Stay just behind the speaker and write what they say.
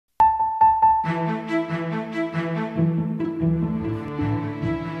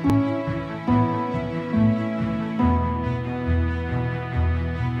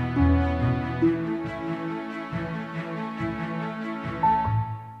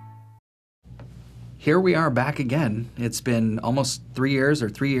Here we are back again. It's been almost 3 years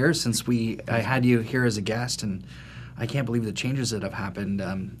since I had you here as a guest, and I can't believe the changes that have happened.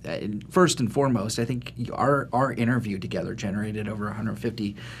 First and foremost, I think our interview together generated over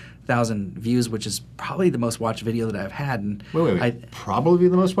 150,000 views, which is probably the most watched video that I've had. And wait. Probably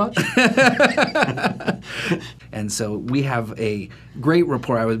the most watched? And so we have a great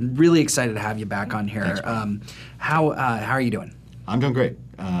rapport. I was really excited to have you back on here. How are you doing? I'm doing great.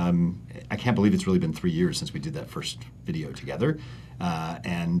 I can't believe it's really been 3 years since we did that first video together.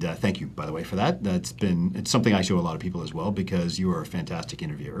 And thank you, by the way, for that. It's something I show a lot of people as well, because you are a fantastic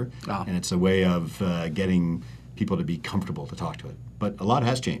interviewer. Oh. And it's a way of getting people to be comfortable to talk to it. But a lot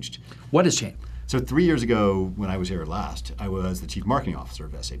has changed. What has changed? So 3 years ago, when I was here last, I was the Chief Marketing Officer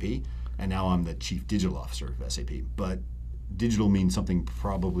of SAP, and now I'm the Chief Digital Officer of SAP. But digital means something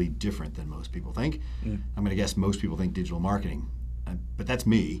probably different than most people think. I'm going to guess most people think digital marketing, but that's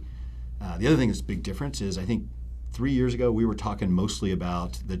me. The other thing that's a big difference is, I think 3 years ago we were talking mostly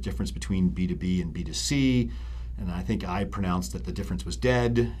about the difference between B2B and B2C, and I think I pronounced that the difference was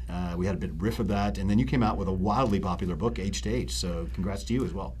dead. We had a bit of riff of that, and then you came out with a wildly popular book, H to H, so congrats to you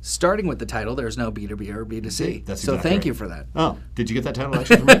as well. Starting with the title, there's no B2B or B2C. That's so exactly thank right. you for that. Oh, did you get that title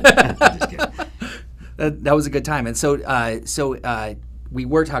actually from me? Just kidding. That was a good time. And so we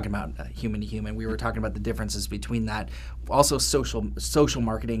were talking about human to human. We were talking about the differences between that. Also, social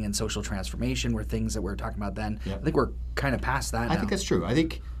marketing and social transformation were things that we were talking about then. Yep. I think we're kind of past that now. I think that's true. I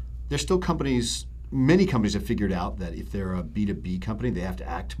think there's still many companies have figured out that if they're a B2B company, they have to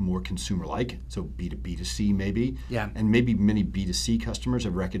act more consumer-like, so B2B2C maybe. Yeah. And maybe many B2C customers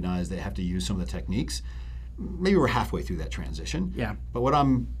have recognized they have to use some of the techniques. Maybe we're halfway through that transition. Yeah. But what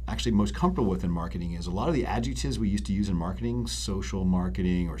I'm actually most comfortable with in marketing is a lot of the adjectives we used to use in marketing, social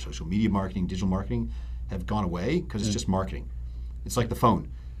marketing or social media marketing, digital marketing, have gone away because it's just marketing. It's like the phone.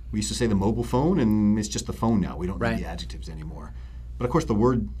 We used to say the mobile phone, and it's just the phone now. We don't need the adjectives anymore. But of course, the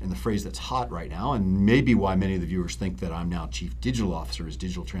word and the phrase that's hot right now, and maybe why many of the viewers think that I'm now Chief Digital Officer, is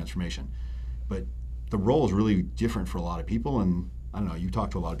digital transformation. But the role is really different for a lot of people, and I don't know, you talk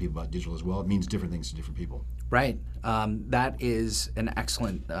to a lot of people about digital as well. It means different things to different people. Right. That is an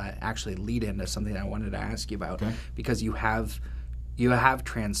excellent actually lead into something I wanted to ask you about, because you have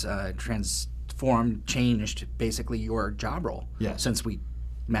transformed, changed basically your job role since we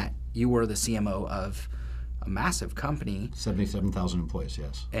met. You were the CMO of a massive company. 77,000 employees,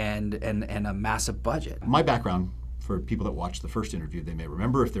 yes. And a massive budget. My background, for people that watched the first interview, they may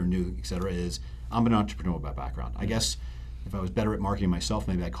remember if they're new, et cetera, is I'm an entrepreneur by background. I guess if I was better at marketing myself,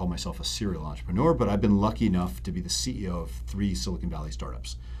 maybe I'd call myself a serial entrepreneur, but I've been lucky enough to be the CEO of 3 Silicon Valley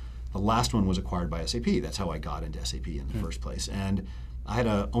startups. The last one was acquired by SAP. That's how I got into SAP in the first place. And I had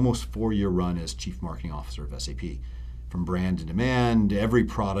an almost 4-year run as Chief Marketing Officer of SAP, from brand and demand, every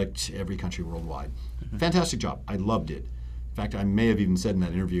product, every country worldwide. Fantastic job. I loved it. In fact, I may have even said in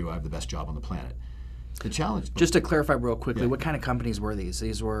that interview, I have the best job on the planet. The challenge. Just to clarify real quickly, what kind of companies were these?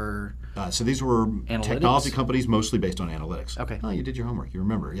 These were so these were analytics? Technology companies, mostly based on analytics. Okay. Oh, you did your homework. You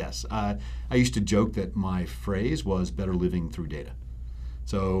remember, yes. I used to joke that my phrase was better living through data.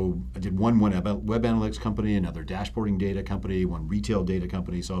 So I did one web analytics company, another dashboarding data company, one retail data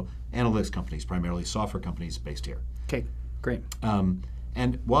company. So analytics companies, primarily software companies based here. Okay, great.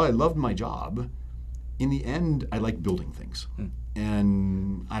 And while I loved my job, in the end, I liked building things.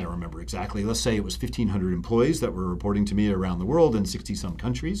 And I don't remember exactly. Let's say it was 1,500 employees that were reporting to me around the world in 60-some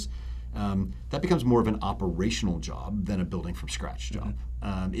countries. That becomes more of an operational job than a building from scratch job.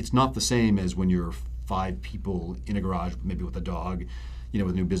 It's not the same as when you're 5 people in a garage, maybe with a dog, with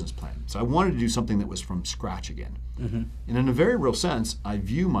a new business plan. So I wanted to do something that was from scratch again. And in a very real sense, I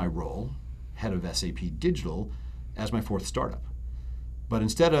view my role, head of SAP Digital, as my 4th startup. But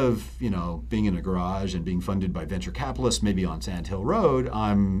instead of being in a garage and being funded by venture capitalists, maybe on Sand Hill Road,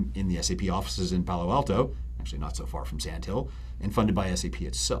 I'm in the SAP offices in Palo Alto, actually not so far from Sand Hill, and funded by SAP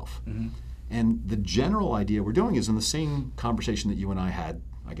itself. And the general idea we're doing is in the same conversation that you and I had,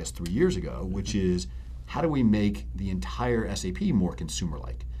 I guess, 3 years ago, which is how do we make the entire SAP more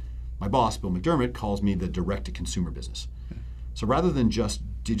consumer-like? My boss, Bill McDermott, calls me the direct-to-consumer business. So rather than just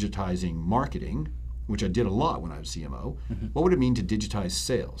digitizing marketing, which I did a lot when I was CMO, what would it mean to digitize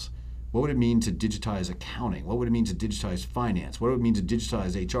sales? What would it mean to digitize accounting? What would it mean to digitize finance? What would it mean to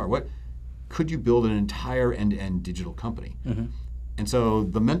digitize HR? What could you build an entire end-to-end digital company? And so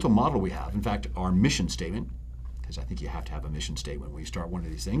the mental model we have, in fact, our mission statement, because I think you have to have a mission statement when you start one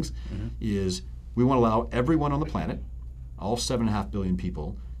of these things, is we want to allow everyone on the planet, all 7.5 billion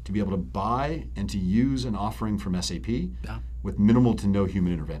people, to be able to buy and to use an offering from SAP with minimal to no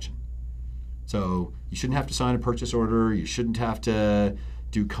human intervention. So you shouldn't have to sign a purchase order. You shouldn't have to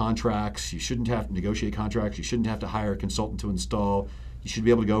do contracts. You shouldn't have to negotiate contracts. You shouldn't have to hire a consultant to install. You should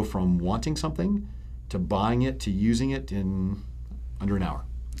be able to go from wanting something to buying it to using it in under an hour.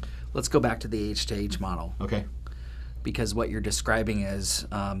 Let's go back to the H to H model. Okay. Because what you're describing is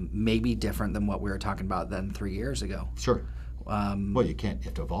maybe different than what we were talking about then 3 years ago. Sure. Well, you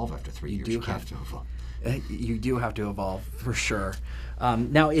have to evolve after 3 years. You have to evolve. You do have to evolve for sure.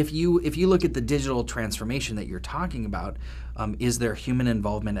 Now, if you look at the digital transformation that you're talking about, is there human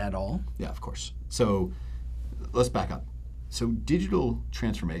involvement at all? Yeah, of course. So let's back up. So digital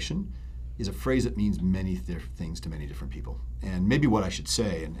transformation is a phrase that means many different things to many different people. And maybe what I should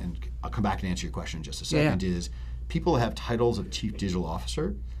say, and I'll come back and answer your question in just a second, is people who have titles of Chief Digital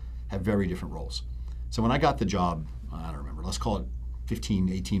Officer have very different roles. So when I got the job, I don't remember, let's call it 15,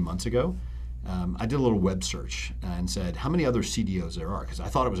 18 months ago, I did a little web search and said how many other CDOs there are, because I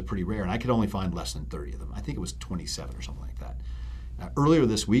thought it was a pretty rare, and I could only find less than 30 of them. I think it was 27 or something like that. Earlier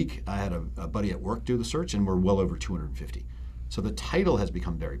this week, I had a buddy at work do the search, and we're well over 250. So the title has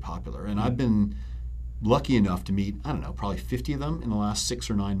become very popular, and I've been lucky enough to meet, I don't know, probably 50 of them in the last 6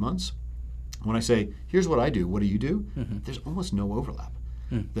 or 9 months. When I say, here's what I do, what do you do? There's almost no overlap.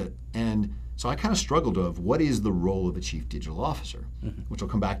 And so I kind of struggled of what is the role of a chief digital officer, which will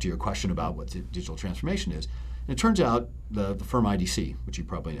come back to your question about what digital transformation is. And it turns out the firm IDC, which you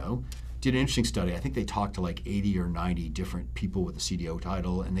probably know, did an interesting study. I think they talked to like 80 or 90 different people with a CDO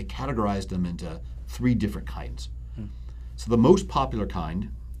title, and they categorized them into 3 different kinds. So the most popular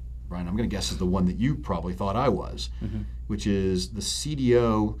kind, Brian, I'm going to guess is the one that you probably thought I was, which is the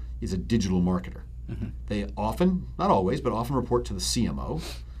CDO is a digital marketer. They often, not always, but often report to the CMO.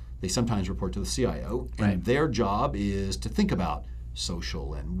 They sometimes report to the CIO, and their job is to think about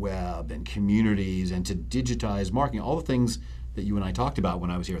social and web and communities and to digitize marketing, all the things that you and I talked about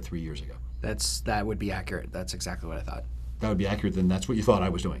when I was here 3 years ago. That would be accurate. That's exactly what I thought. That would be accurate, then that's what you thought I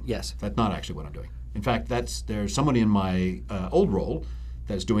was doing. Yes. That's not actually what I'm doing. In fact, there's somebody in my old role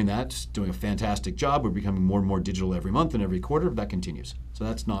that's doing that, doing a fantastic job. We're becoming more and more digital every month and every quarter. That continues. So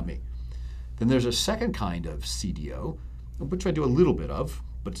that's not me. Then there's a second kind of CDO, which I do a little bit of,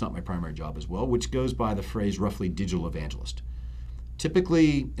 but it's not my primary job as well, which goes by the phrase roughly digital evangelist.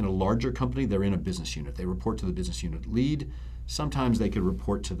 Typically, in a larger company, they're in a business unit. They report to the business unit lead. Sometimes they could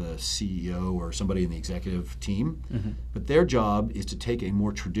report to the CEO or somebody in the executive team. But their job is to take a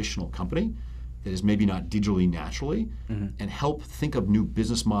more traditional company that is maybe not digitally naturally and help think of new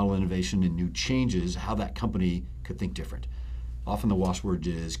business model innovation and new changes, how that company could think different. Often the watchword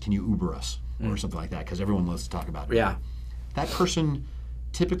is, can you Uber us? Or something like that, because everyone loves to talk about it. Yeah. That person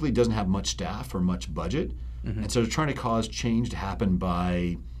typically doesn't have much staff or much budget, and so they're trying to cause change to happen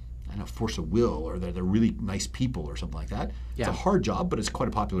by, I don't know, force of will, or they're really nice people or something like that. It's a hard job, but it's quite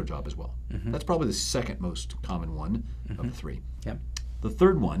a popular job as well. That's probably the second most common one of the 3. The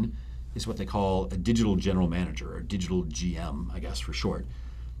third one is what they call a digital general manager, or digital GM, I guess for short.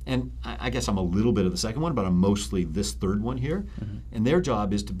 And I guess I'm a little bit of the second one, but I'm mostly this third one here. And their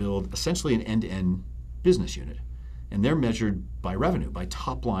job is to build essentially an end-to-end business unit. And they're measured by revenue, by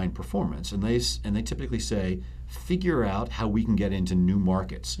top-line performance. And they typically say, figure out how we can get into new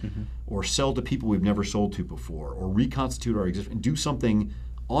markets, or sell to people we've never sold to before, or reconstitute our existing, and do something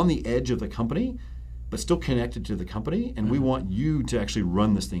on the edge of the company, but still connected to the company. And we want you to actually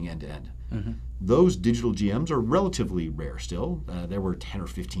run this thing end-to-end. Those digital GMs are relatively rare still. There were 10 or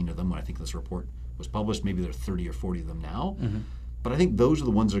 15 of them when I think this report was published. Maybe there are 30 or 40 of them now. But I think those are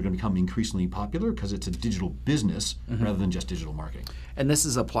the ones that are going to become increasingly popular because it's a digital business rather than just digital marketing. And this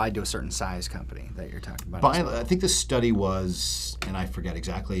is applied to a certain size company that you're talking about. I think this study was, and I forget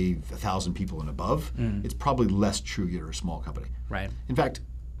exactly, 1,000 people and above. It's probably less true you're a small company. Right. In fact,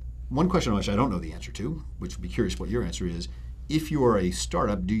 one question which I don't know the answer to, which would be curious what your answer is, if you are a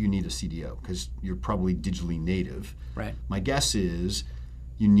startup, do you need a CDO? Because you're probably digitally native. Right. My guess is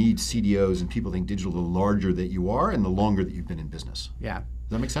you need CDOs and people think digital the larger that you are and the longer that you've been in business. Yeah. Does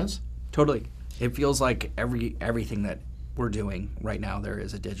that make sense? Totally. It feels like everything that we're doing right now, there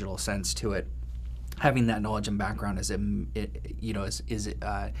is a digital sense to it. Having that knowledge and background is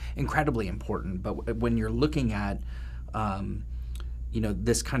incredibly important. But when you're looking at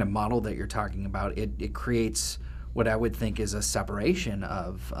this kind of model that you're talking about, it creates what I would think is a separation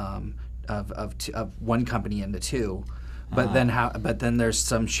of one company into 2, but then there's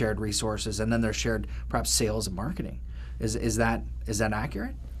some shared resources, and then there's shared perhaps sales and marketing. Is that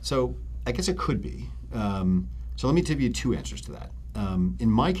accurate? So I guess it could be. So let me give you 2 answers to that. In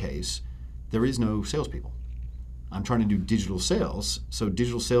my case, there is no salespeople. I'm trying to do digital sales, so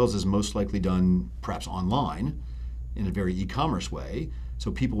digital sales is most likely done perhaps online in a very e-commerce way. So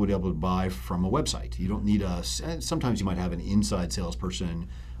people would be able to buy from a website. You don't need sometimes you might have an inside salesperson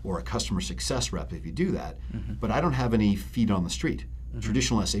or a customer success rep if you do that, but I don't have any feet on the street.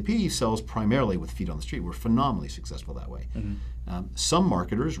 Traditional SAP sells primarily with feet on the street. We're phenomenally successful that way. Some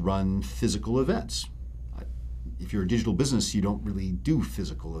marketers run physical events. If you're a digital business, you don't really do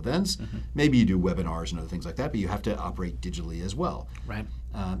physical events. Maybe you do webinars and other things like that, but you have to operate digitally as well. Right.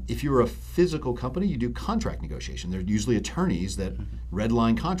 If you're a physical company, you do contract negotiation. They're usually attorneys that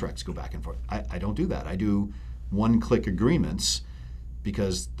redline contracts, go back and forth. I don't do that. I do one-click agreements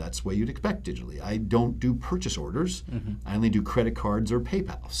because that's what you'd expect digitally. I don't do purchase orders. I only do credit cards or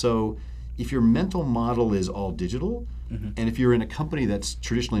PayPal. So if your mental model is all digital, and if you're in a company that's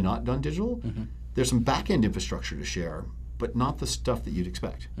traditionally not done digital, there's some back-end infrastructure to share, but not the stuff that you'd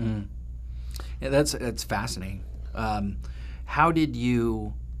expect. Yeah, that's fascinating. How did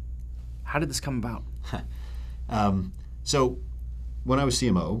this come about? So when I was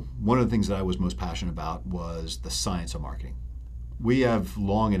CMO, one of the things that I was most passionate about was the science of marketing. We have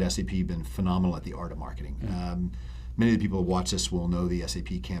long at SAP been phenomenal at the art of marketing. Many of the people who watch this will know the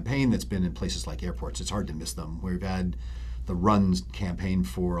SAP campaign that's been in places like airports. It's hard to miss them. We've had the Run campaign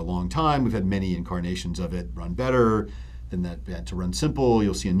for a long time. We've had many incarnations of it, Run Better, then that had to Run Simple.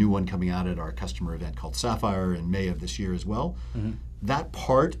 You'll see a new one coming out at our customer event called Sapphire in May of this year as well. That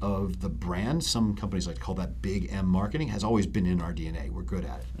part of the brand, some companies like to call that big M marketing, has always been in our DNA. We're good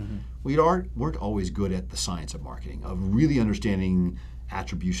at it. We weren't always good at the science of marketing, of really understanding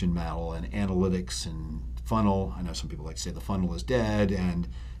attribution model and analytics and funnel. I know some people like to say the funnel is dead, and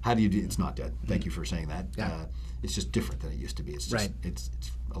how do you do it's not dead. Thank you for saying that. Yeah. It's just different than it used to be. It's just, right. It's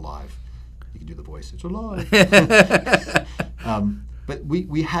alive. You can do the voice. It's alive. But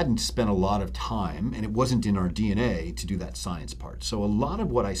we hadn't spent a lot of time, and it wasn't in our DNA to do that science part. So a lot of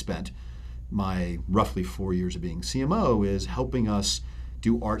what I spent my roughly 4 years of being CMO is helping us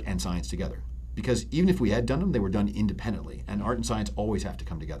do art and science together. Because even if we had done them, they were done independently. And art and science always have to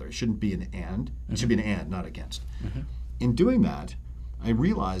come together. It shouldn't be an and. It should be an and, not against. In doing that, I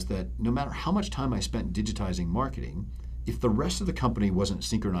realized that no matter how much time I spent digitizing marketing, if the rest of the company wasn't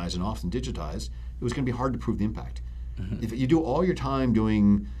synchronized and often digitized, it was going to be hard to prove the impact. If you do all your time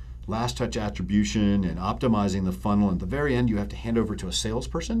doing last touch attribution and optimizing the funnel, and at the very end you have to hand over to a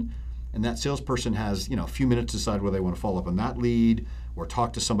salesperson, and that salesperson has a few minutes to decide whether they want to follow up on that lead or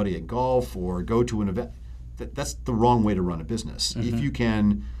talk to somebody at golf or go to an event, that's the wrong way to run a business. If you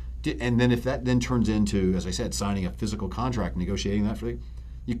can, and then if that then turns into, as I said, signing a physical contract, negotiating that for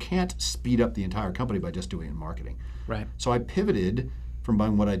you can't speed up the entire company by just doing it in marketing. Right. So I pivoted from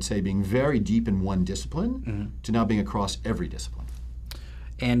what I'd say being very deep in one discipline to now being across every discipline.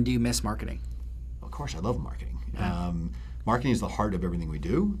 And do you miss marketing? Of course, I love marketing. Marketing is the heart of everything we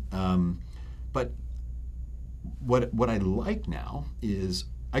do. But what I like now is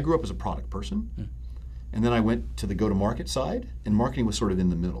I grew up as a product person, and then I went to the go-to-market side, and marketing was sort of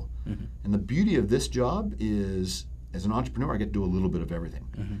in the middle. And the beauty of this job is, as an entrepreneur, I get to do a little bit of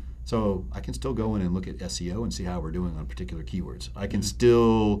everything. So I can still go in and look at SEO and see how we're doing on particular keywords. I can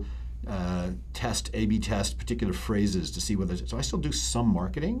still A/B test particular phrases to see whether. So I still do some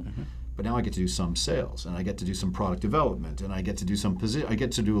marketing, but now I get to do some sales, and I get to do some product development, and I get to do some I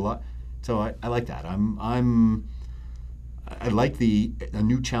get to do a lot. So I like that. I like a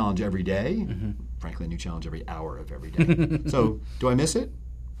new challenge every day. Frankly, a new challenge every hour of every day. So do I miss it?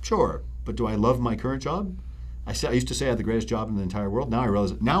 Sure. But do I love my current job? I used to say I had the greatest job in the entire world. Now I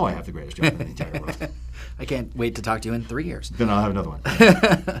realize now I have the greatest job in the entire world. I can't wait to talk to you in 3 years. Then I'll have another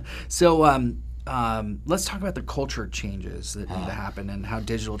one. So let's talk about the culture changes that need to happen and how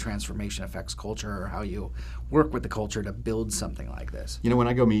digital transformation affects culture, or how you work with the culture to build something like this. When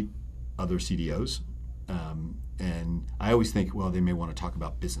I go meet other CDOs, and I always think, well, they may want to talk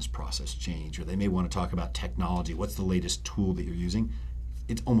about business process change, or they may want to talk about technology. What's the latest tool that you're using?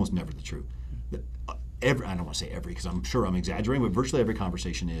 It's almost never the truth. I don't want to say every, because I'm sure I'm exaggerating, but virtually every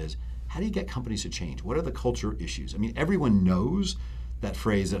conversation is, how do you get companies to change? What are the culture issues? I mean, everyone knows that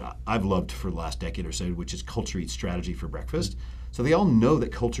phrase that I've loved for the last decade or so, which is culture eats strategy for breakfast. So they all know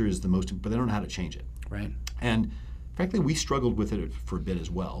that culture is the most, but they don't know how to change it. Right. And frankly, we struggled with it for a bit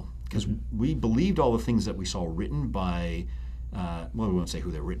as well, because we believed all the things that we saw written by, we won't say who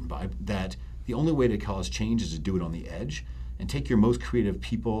they're written by, that the only way to cause change is to do it on the edge and take your most creative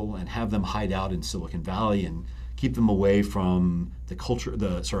people and have them hide out in Silicon Valley and keep them away from the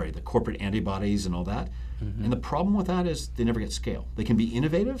corporate antibodies and all that. And the problem with that is they never get scale. They can be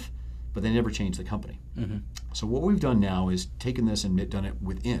innovative, but they never change the company. So what we've done now is taken this and done it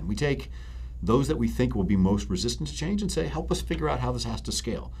within. We take those that we think will be most resistant to change and say, help us figure out how this has to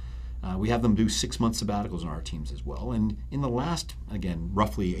scale. We have them do 6-month sabbaticals in our teams as well. And in the last, again,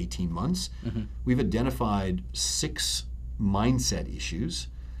 roughly 18 months, we've identified 6 mindset issues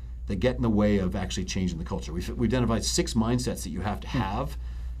that get in the way of actually changing the culture. We've identified 6 mindsets that you have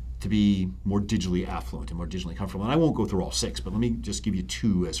to be more digitally affluent and more digitally comfortable. And I won't go through all 6, but let me just give you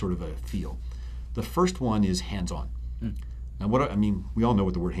 2 as sort of a feel. The first one is hands-on. Now, we all know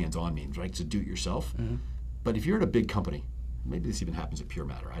what the word hands-on means, right? To do it yourself. But if you're at a big company, maybe this even happens at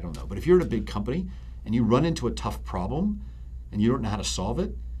PureMatter, I don't know. But if you're at a big company and you run into a tough problem and you don't know how to solve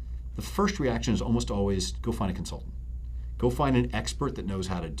it, the first reaction is almost always go find a consultant. Go find an expert that knows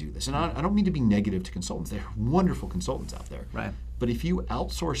how to do this. And I don't mean to be negative to consultants. There are wonderful consultants out there. Right. But if you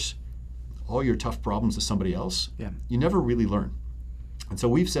outsource all your tough problems to somebody else, you never really learn. And so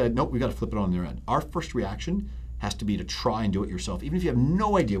we've said, nope, we've got to flip it on their end. Our first reaction has to be to try and do it yourself, even if you have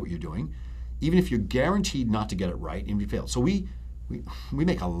no idea what you're doing, even if you're guaranteed not to get it right, even if you fail. So we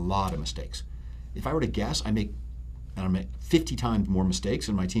make a lot of mistakes. If I were to guess, I make 50 times more mistakes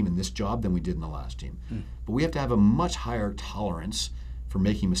in my team in this job than we did in the last team. But we have to have a much higher tolerance for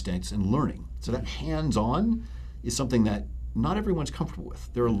making mistakes and learning. So that hands-on is something that not everyone's comfortable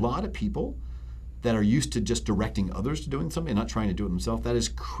with. There are a lot of people that are used to just directing others to doing something and not trying to do it themselves. That is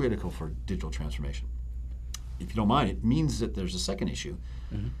critical for digital transformation. If you don't mind, it means that there's a second issue.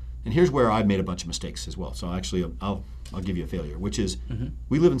 And here's where I've made a bunch of mistakes as well. So actually, I'll give you a failure, which is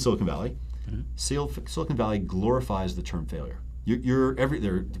we live in Silicon Valley. Silicon Valley glorifies the term failure. We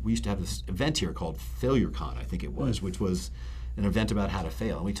used to have this event here called FailureCon, I think it was, which was an event about how to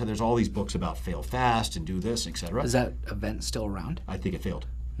fail. And there's all these books about fail fast and do this, et cetera. Is that event still around? I think it failed.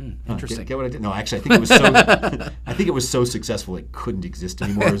 Interesting. Get what I did? No, actually, I think it was so. I think it was so successful it couldn't exist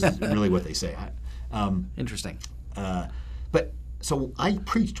anymore. Is really what they say. Interesting. But so I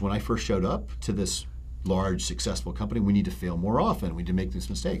preached when I first showed up to this large, successful company. We need to fail more often. We need to make these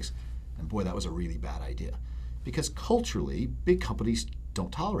mistakes. And boy, that was a really bad idea, because culturally, big companies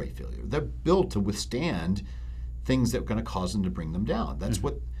don't tolerate failure. They're built to withstand things that are going to cause them to bring them down. That's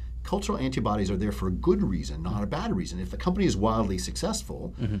what cultural antibodies are there for a good reason, not a bad reason. If the company is wildly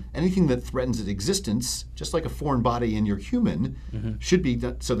successful, anything that threatens its existence, just like a foreign body in your human, should be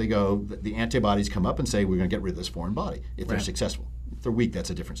that. So they go, the antibodies come up and say, we're going to get rid of this foreign body if they're successful. If they're weak, that's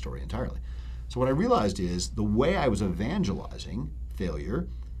a different story entirely. So what I realized is the way I was evangelizing failure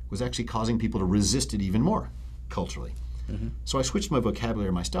was actually causing people to resist it even more culturally. So I switched my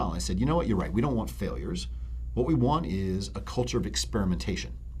vocabulary, my style, and I said, you know what, you're right, we don't want failures. What we want is a culture of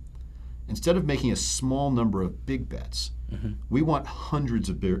experimentation. Instead of making a small number of big bets, we want hundreds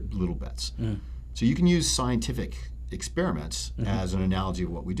of little bets. So you can use scientific experiments as an analogy of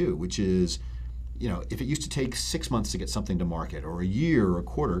what we do, which is, if it used to take 6 months to get something to market, or a year or a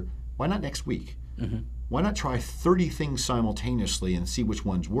quarter, why not next week? Why not try 30 things simultaneously and see which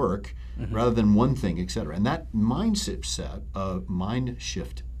ones work, rather than one thing, et cetera? And that mind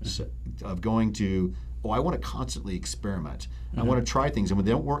shift of going to, I want to constantly experiment. I want to try things, and when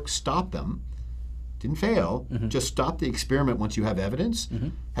they don't work, stop them. Didn't fail. Just stop the experiment once you have evidence.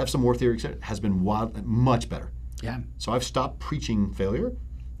 Have some more theory, etc. Has been much better. Yeah. So I've stopped preaching failure,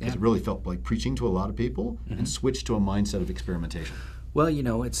 because it really felt like preaching to a lot of people, and switched to a mindset of experimentation. Well,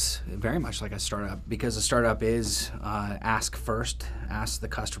 it's very much like a startup, because a startup is ask first, ask the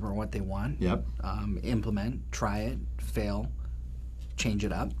customer what they want, implement, try it, fail, change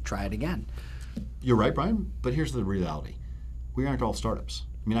it up, try it again. You're right, Brian, but here's the reality. We aren't all startups.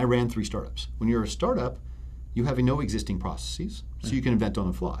 I ran 3 startups. When you're a startup, you have no existing processes, so you can invent on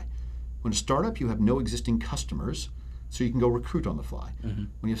the fly. When a startup, you have no existing customers, so you can go recruit on the fly. When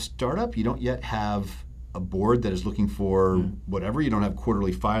you have a startup, you don't yet have a board that is looking for whatever. You don't have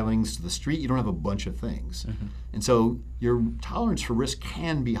quarterly filings to the street. You don't have a bunch of things. And so your tolerance for risk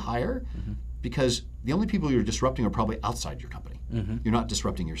can be higher, because the only people you're disrupting are probably outside your company. You're not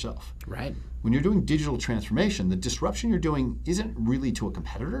disrupting yourself. Right. When you're doing digital transformation, the disruption you're doing isn't really to a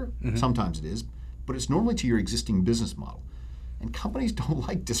competitor. Sometimes it is, but it's normally to your existing business model. And companies don't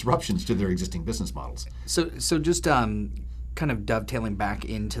like disruptions to their existing business models. So just kind of dovetailing back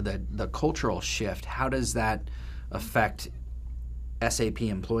into the cultural shift, how does that affect SAP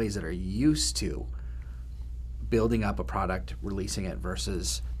employees that are used to building up a product, releasing it,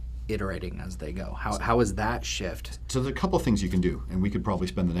 versus iterating as they go? How is that shift? So there's a couple of things you can do, and we could probably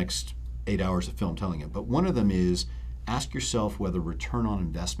spend the next 8 hours of film telling it, but one of them is ask yourself whether return on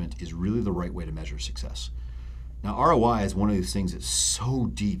investment is really the right way to measure success. Now, ROI is one of these things that's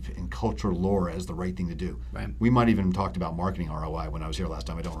so deep in cultural lore as the right thing to do. Right. We might even talked about marketing ROI when I was here last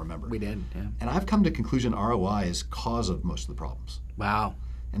time. I don't remember. We did, yeah. And I've come to the conclusion ROI is cause of most of the problems. Wow.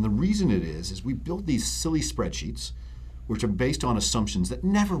 And the reason it is we build these silly spreadsheets which are based on assumptions that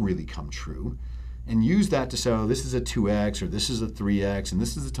never really come true, and use that to say, oh, this is a 2x or this is a 3x and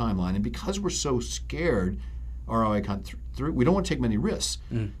this is the timeline. And because we're so scared ROI through, we don't want to take many risks.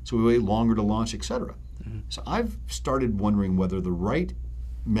 So we wait longer to launch, et cetera. So I've started wondering whether the right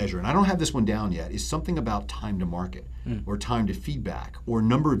measure, and I don't have this one down yet, is something about time to market or time to feedback or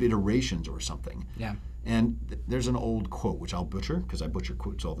number of iterations or something. Yeah. And there's an old quote, which I'll butcher, because I butcher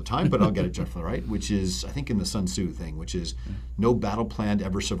quotes all the time, but I'll get it just right, which is, I think in the Sun Tzu thing, which is, no battle plan to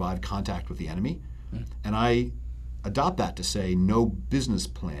ever survive contact with the enemy. And I adopt that to say, no business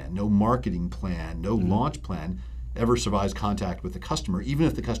plan, no marketing plan, no launch plan ever survives contact with the customer, even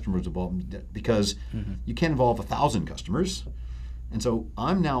if the customer is involved, because you can't involve 1,000 customers. And so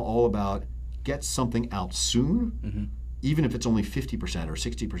I'm now all about get something out soon, even if it's only 50% or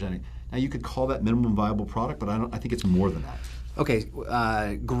 60%. Now you could call that minimum viable product, but I think it's more than that. Okay,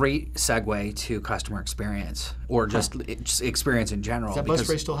 great segue to customer experience, or just experience in general. Is that buzz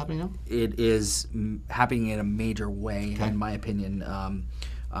phrase still happening now? It is happening in a major way, in my opinion,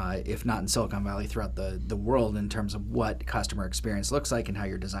 if not in Silicon Valley, throughout the world, in terms of what customer experience looks like and how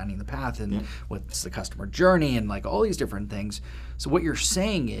you're designing the path and what's the customer journey and like all these different things. So what you're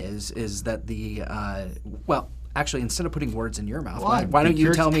saying is that actually, instead of putting words in your mouth, why don't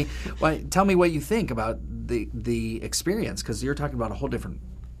you tell me what you think about the experience? Because you're talking about a whole different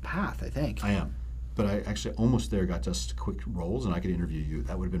path, I think. I am. But I actually almost there got just quick rolls, and I could interview you.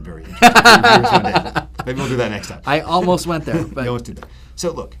 That would have been very interesting. Maybe we'll do that next time. I almost went there. But I almost did that.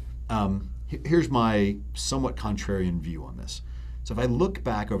 So look, here's my somewhat contrarian view on this. So if I look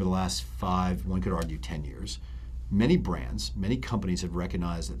back over the last 5, one could argue 10 years, many brands, many companies have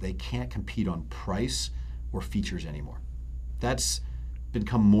recognized that they can't compete on price or features anymore. That's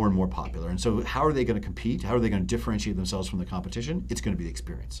become more and more popular. And so how are they going to compete? How are they going to differentiate themselves from the competition? It's going to be the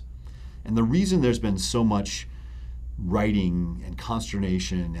experience. And the reason there's been so much writing and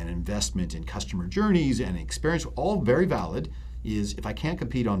consternation and investment in customer journeys and experience, all very valid, is if I can't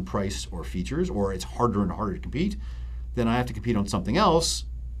compete on price or features, or it's harder and harder to compete, then I have to compete on something else,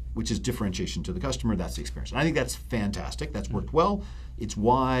 which is differentiation to the customer. That's the experience. And I think that's fantastic. That's worked well. It's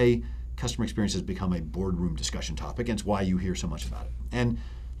why customer experience has become a boardroom discussion topic, and it's why you hear so much about it. And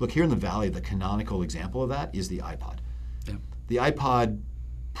look, here in the Valley, the canonical example of that is the iPod. Yeah. The iPod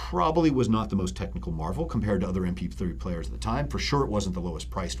probably was not the most technical marvel compared to other MP3 players at the time. For sure, it wasn't the lowest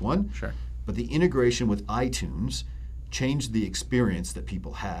priced one. Sure. But the integration with iTunes changed the experience that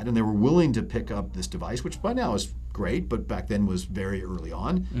people had, and they were willing to pick up this device, which by now is great, but back then was very early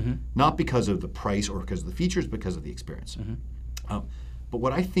on, not because of the price or because of the features, because of the experience. But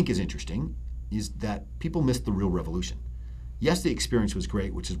what I think is interesting is that people missed the real revolution. Yes, the experience was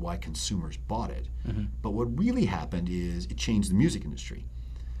great, which is why consumers bought it. But what really happened is it changed the music industry.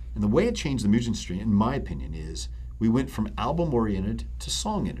 And the way it changed the music industry, in my opinion, is we went from album-oriented to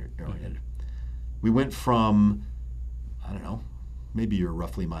song-oriented. We went from, I don't know, maybe you're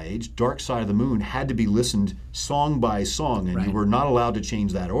roughly my age, Dark Side of the Moon had to be listened song by song, and you were not allowed to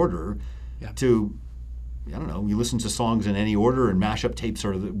change that order, to, I don't know, you listen to songs in any order and mash up tapes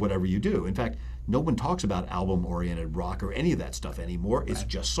or whatever you do. In fact, no one talks about album-oriented rock or any of that stuff anymore. It's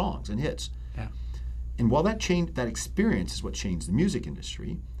just songs and hits. Yeah. And while that experience is what changed the music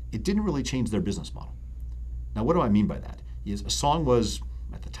industry, it didn't really change their business model. Now, what do I mean by that? Is a song was,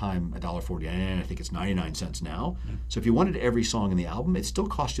 at the time, $1.49, and I think it's 99 cents now. So if you wanted every song in the album, it still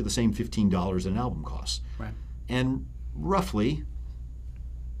cost you the same $15 an album costs. Right. And roughly,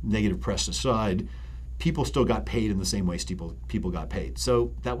 negative press aside, people still got paid in the same way people got paid.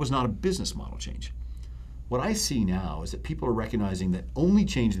 So that was not a business model change. What I see now is that people are recognizing that only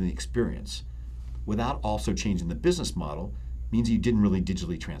changing the experience without also changing the business model means you didn't really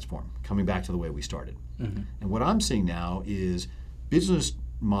digitally transform, coming back to the way we started. And what I'm seeing now is business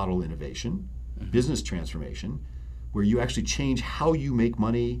model innovation, business transformation, where you actually change how you make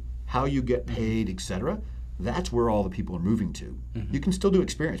money, how you get paid, et cetera. That's where all the people are moving to. You can still do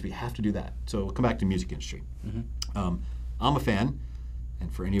experience, but you have to do that. So we'll come back to the music industry. I'm a fan, and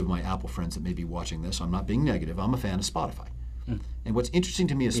for any of my Apple friends that may be watching this, I'm not being negative, I'm a fan of Spotify. And what's interesting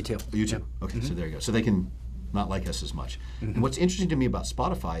to me is... Me too. You too? Yeah. Okay, so there you go. So they can not like us as much. And what's interesting to me about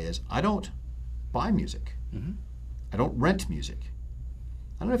Spotify is I don't buy music. I don't rent music.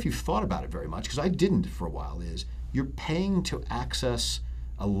 I don't know if you've thought about it very much, because I didn't for a while, is you're paying to access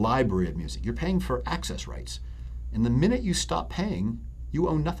a library of music. You're paying for access rights. And the minute you stop paying, you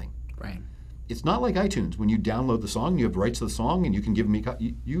own nothing. Right. It's not like iTunes. When you download the song, you have rights to the song, and you can give me,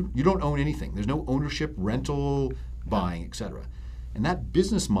 you don't own anything. There's no ownership, rental, buying, et cetera. And that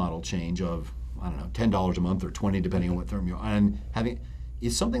business model change of, I don't know, $10 a month or $20, depending on what firm you're on,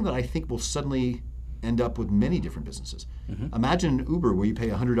 is something that I think will suddenly end up with many different businesses. Imagine Uber where you pay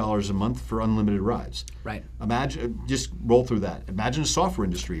 $100 a month for unlimited rides. Right. Imagine, just roll through that. Imagine a software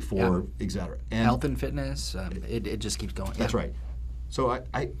industry for et cetera. And health and fitness, it just keeps going. that's right. So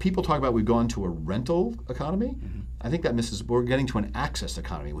people talk about we've gone to a rental economy. I think that misses, we're getting to an access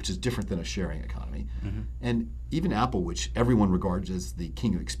economy, which is different than a sharing economy. And even Apple, which everyone regards as the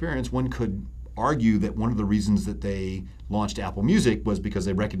king of experience, one could argue that one of the reasons that they launched Apple Music was because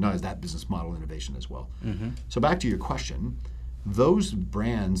they recognized that business model innovation as well. So back to your question, those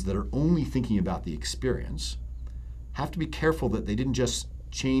brands that are only thinking about the experience have to be careful that they didn't just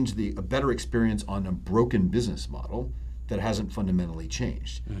change a better experience on a broken business model that hasn't fundamentally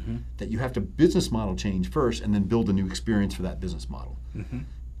changed. That you have to business model change first and then build a new experience for that business model.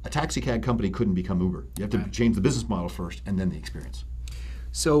 A taxi cab company couldn't become Uber. You have to change the business model first and then the experience.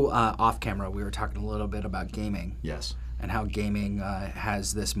 So off camera, we were talking a little bit about gaming. Yes. And how gaming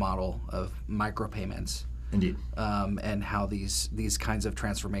has this model of micropayments. Indeed. And how these kinds of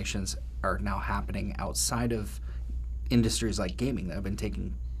transformations are now happening outside of industries like gaming that have been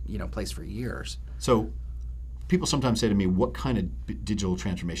taking place for years. So people sometimes say to me, what kind of digital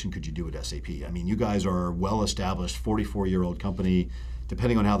transformation could you do at SAP? I mean, you guys are a well-established 44-year-old company.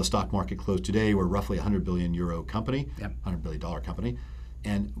 Depending on how the stock market closed today, we're roughly a 100 billion euro company, $100 billion company.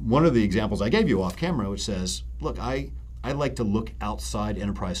 And one of the examples I gave you off camera, which says, look, I like to look outside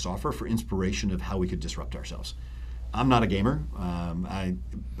enterprise software for inspiration of how we could disrupt ourselves. I'm not a gamer,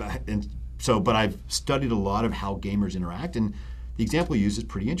 but I've studied a lot of how gamers interact, and the example you use is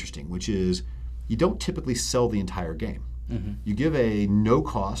pretty interesting, which is you don't typically sell the entire game. You give a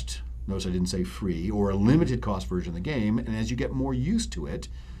no-cost, notice I didn't say free, or a limited cost version of the game, and as you get more used to it,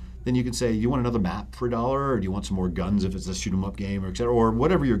 then you can say, you want another map for $1, or do you want some more guns if it's a shoot 'em up game, or et cetera, or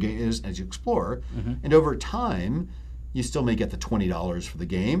whatever your game is as you explore. And over time, you still may get the $20 for the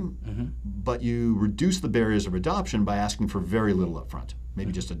game, but you reduce the barriers of adoption by asking for very little upfront,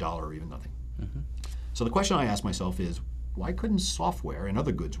 maybe just $1 or even nothing. So the question I ask myself is, why couldn't software and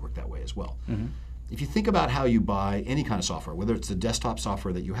other goods work that way as well? If you think about how you buy any kind of software, whether it's the desktop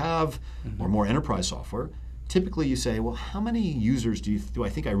software that you have or more enterprise software, typically you say, well, how many users do I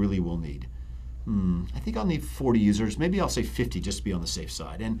think I really will need? I think I'll need 40 users. Maybe I'll say 50 just to be on the safe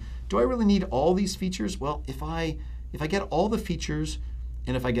side. And do I really need all these features? Well, if I get all the features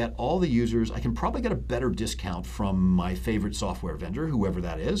and if I get all the users, I can probably get a better discount from my favorite software vendor, whoever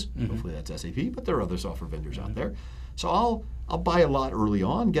that is. Hopefully that's SAP, but there are other software vendors out there. So I'll buy a lot early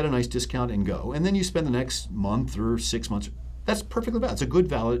on, get a nice discount, and go. And then you spend the next month or 6 months. That's perfectly valid. It's a good,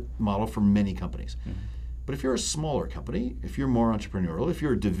 valid model for many companies. But if you're a smaller company, if you're more entrepreneurial, if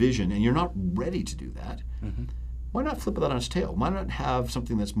you're a division and you're not ready to do that, why not flip that on its tail? Why not have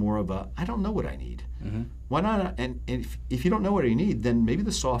something that's more of a, I don't know what I need? Why not? And if you don't know what you need, then maybe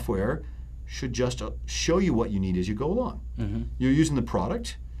the software should just show you what you need as you go along. You're using the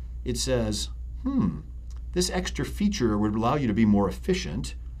product. It says, this extra feature would allow you to be more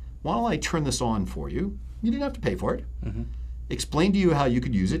efficient. Why don't I turn this on for you? You didn't have to pay for it. Explain to you how you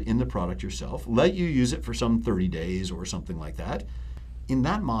could use it in the product yourself, let you use it for some 30 days or something like that. In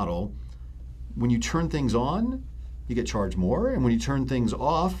that model, when you turn things on, you get charged more, and when you turn things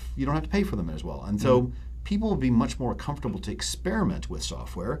off, you don't have to pay for them as well. And so people will be much more comfortable to experiment with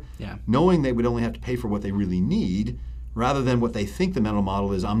software, knowing they would only have to pay for what they really need, rather than what they think the mental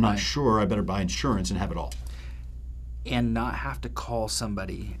model is, I'm not sure, I better buy insurance and have it all. And not have to call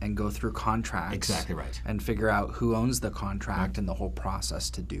somebody and go through contracts. Exactly right. And figure out who owns the contract and the whole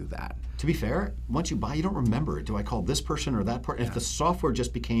process to do that. To be fair, once you buy, you don't remember it. Do I call this person or that person? If the software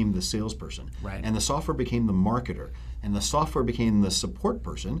just became the salesperson, and the software became the marketer, and the software became the support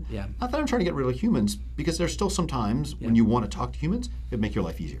person, not that I'm trying to get rid of humans, because there's still some times when you want to talk to humans, it'd make your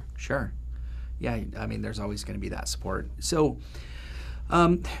life easier. Sure. Yeah, I mean, there's always going to be that support. So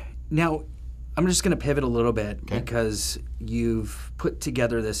now, I'm just going to pivot a little bit because you've put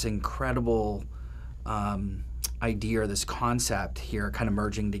together this incredible idea or this concept here, kind of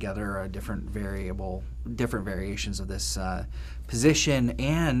merging together different variations of this position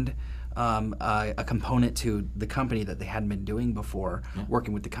and a component to the company that they hadn't been doing before,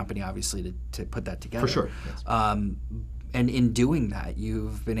 working with the company obviously to put that together. For sure. Yes. And in doing that,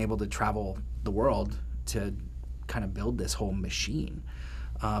 you've been able to travel the world to kind of build this whole machine.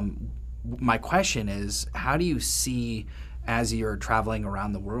 My question is, how do you see, as you're traveling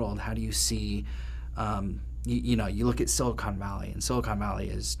around the world, how do you see, you look at Silicon Valley, and Silicon Valley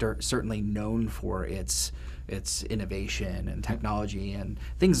is certainly known for its innovation and technology and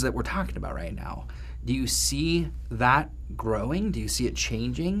things that we're talking about right now. Do you see that growing? Do you see it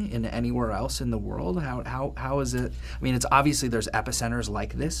changing in anywhere else in the world? How is it? I mean, it's obviously there's epicenters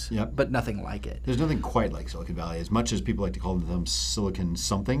like this, Yep. but nothing like it. There's nothing quite like Silicon Valley. As much as people like to call them Silicon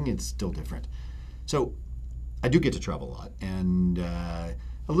something, it's still different. So I do get to travel a lot, and a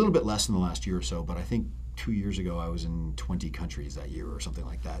little bit less in the last year or so, but I think 2 years ago I was in 20 countries that year or something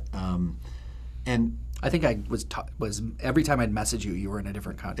like that. And I think I was every time I'd message you, you were in a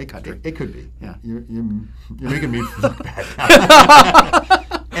different country. It could be. Yeah. You're making me look bad.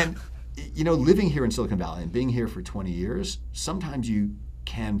 And, living here in Silicon Valley and being here for 20 years, sometimes you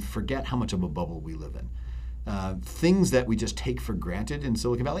can forget how much of a bubble we live in. Things that we just take for granted in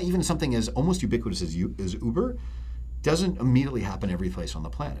Silicon Valley, even something as almost ubiquitous as Uber, doesn't immediately happen every place on the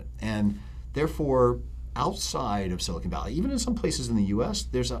planet. And therefore, outside of Silicon Valley, even in some places in the US,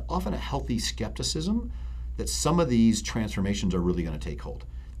 there's often a healthy skepticism that some of these transformations are really going to take hold.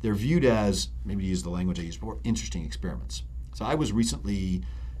 They're viewed as, maybe to use the language I used before, interesting experiments. So I was recently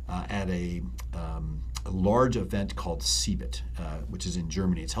at a large event called CeBIT, which is in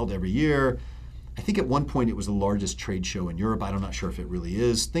Germany. It's held every year. I think at one point it was the largest trade show in Europe. I'm not sure if it really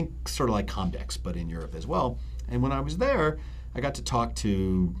is. Think sort of like Comdex, but in Europe as well. And when I was there, I got to talk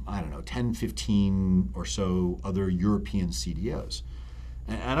to, 10, 15 or so other European CDOs.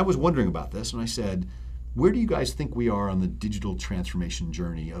 And I was wondering about this, and I said, where do you guys think we are on the digital transformation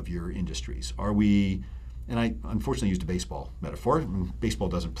journey of your industries? Are we, and I unfortunately used a baseball metaphor. Baseball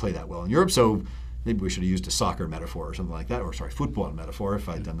doesn't play that well in Europe, so maybe we should have used a soccer metaphor or something like that, or football metaphor if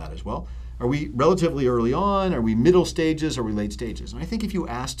I'd done that as well. Are we relatively early on? Are we middle stages? Are we late stages? And I think if you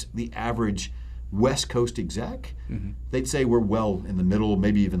asked the average West Coast exec, they'd say we're well in the middle,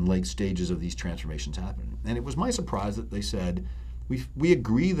 maybe even late stages of these transformations happening. And it was my surprise that they said, we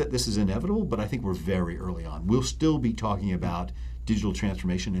agree that this is inevitable, but I think we're very early on. We'll still be talking about digital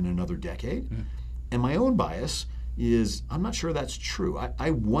transformation in another decade. And my own bias is I'm not sure that's true.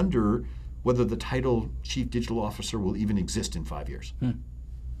 I wonder whether the title Chief Digital Officer will even exist in 5 years.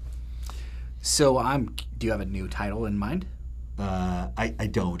 So do you have a new title in mind? I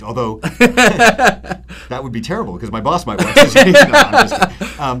don't, although that would be terrible because my boss might watch this. No, I'm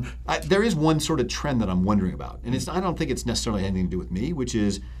just kidding. There is one sort of trend that I'm wondering about, and I don't think it's necessarily anything to do with me, which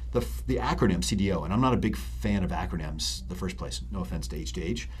is the acronym CDO. And I'm not a big fan of acronyms in the first place. No offense to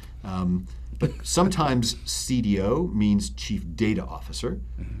H2H. But sometimes CDO means Chief Data Officer.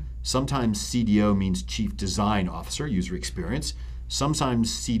 Sometimes CDO means Chief Design Officer, user experience.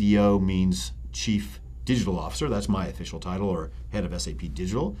 Sometimes CDO means Chief Digital Officer, that's my official title, or head of SAP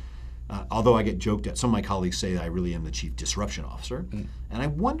Digital. Although I get joked at, some of my colleagues say that I really am the Chief Disruption Officer. And I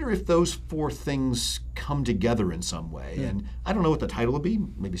wonder if those four things come together in some way. And I don't know what the title will be.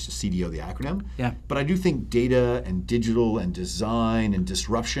 Maybe it's just CDO, the acronym. But I do think data and digital and design and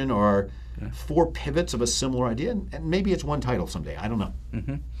disruption are four pivots of a similar idea. And maybe it's one title someday. I don't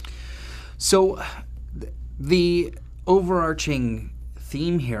know. So the overarching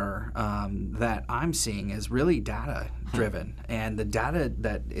theme here that I'm seeing is really data driven, and the data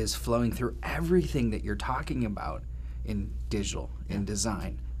that is flowing through everything that you're talking about in digital, in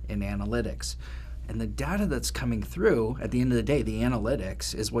design, in analytics. And the data that's coming through, at the end of the day, the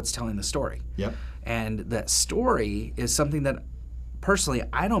analytics is what's telling the story. And that story is something that personally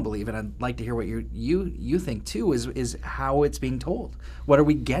I don't believe, and I'd like to hear what you think too, is how it's being told. What are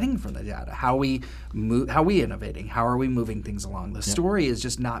we getting from the data? How are we innovating? How are we moving things along? The story is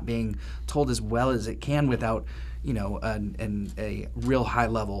just not being told as well as it can without a real high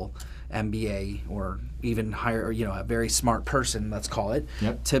level MBA or even higher, a very smart person, let's call it,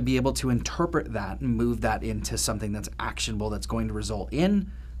 to be able to interpret that and move that into something that's actionable, that's going to result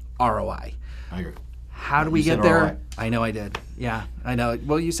in ROI. I agree. How do we get there? ROI. I know I did. Yeah, I know.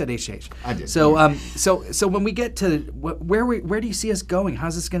 Well, you said HH. I did. So, so when we get to where do you see us going?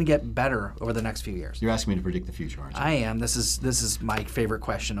 How's this going to get better over the next few years? You're asking me to predict the future, aren't you? I am. This is my favorite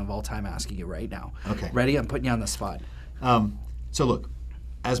question of all time. Asking you right now. Okay. Ready? I'm putting you on the spot. So look,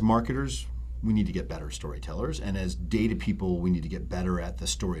 as marketers, we need to get better storytellers, and as data people, we need to get better at the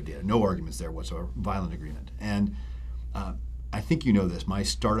story of data. No arguments there whatsoever. Violent agreement. And I think you know this. My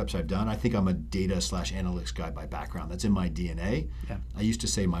startups I've done, I think I'm a data/analytics guy by background. That's in my DNA. I used to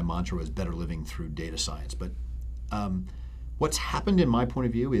say my mantra was better living through data science. But what's happened in my point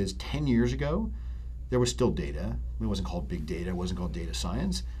of view is 10 years ago, there was still data. It wasn't called big data. It wasn't called data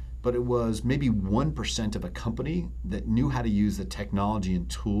science. But it was maybe 1% of a company that knew how to use the technology and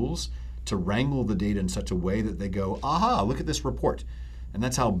tools to wrangle the data in such a way that they go, aha, look at this report. And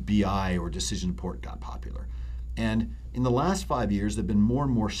that's how BI or decision support got popular. And in the last 5 years, there have been more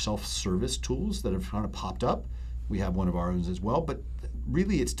and more self-service tools that have kind of popped up. We have one of our own as well, but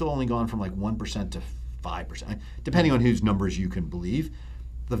really it's still only gone from like 1% to 5%, depending on whose numbers you can believe.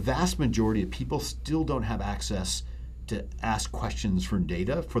 The vast majority of people still don't have access to ask questions from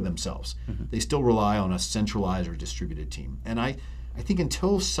data for themselves. They still rely on a centralized or distributed team. And I think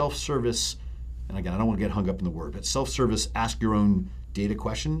until self-service, and again, I don't want to get hung up in the word, but self-service, ask your own data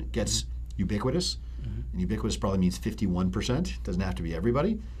question gets ubiquitous, and ubiquitous probably means 51%, doesn't have to be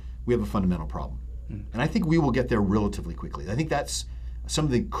everybody, we have a fundamental problem. And I think we will get there relatively quickly. I think that's some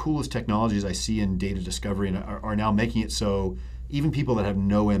of the coolest technologies I see in data discovery and are now making it so even people that have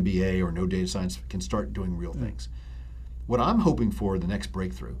no MBA or no data science can start doing real things. What I'm hoping for the next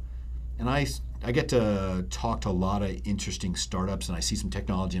breakthrough, and I get to talk to a lot of interesting startups, and I see some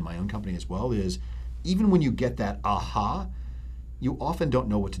technology in my own company as well, is even when you get that aha, you often don't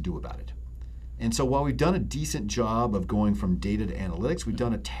know what to do about it. And so while we've done a decent job of going from data to analytics, we've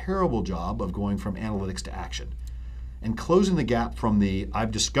done a terrible job of going from analytics to action. And closing the gap from the, I've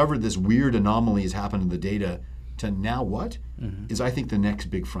discovered this weird anomaly has happened in the data, to now what, is I think the next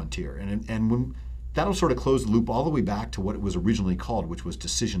big frontier. And when that'll sort of close the loop all the way back to what it was originally called, which was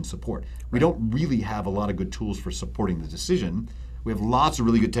decision support. We don't really have a lot of good tools for supporting the decision. We have lots of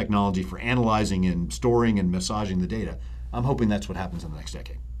really good technology for analyzing and storing and massaging the data. I'm hoping that's what happens in the next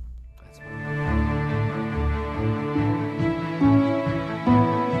decade.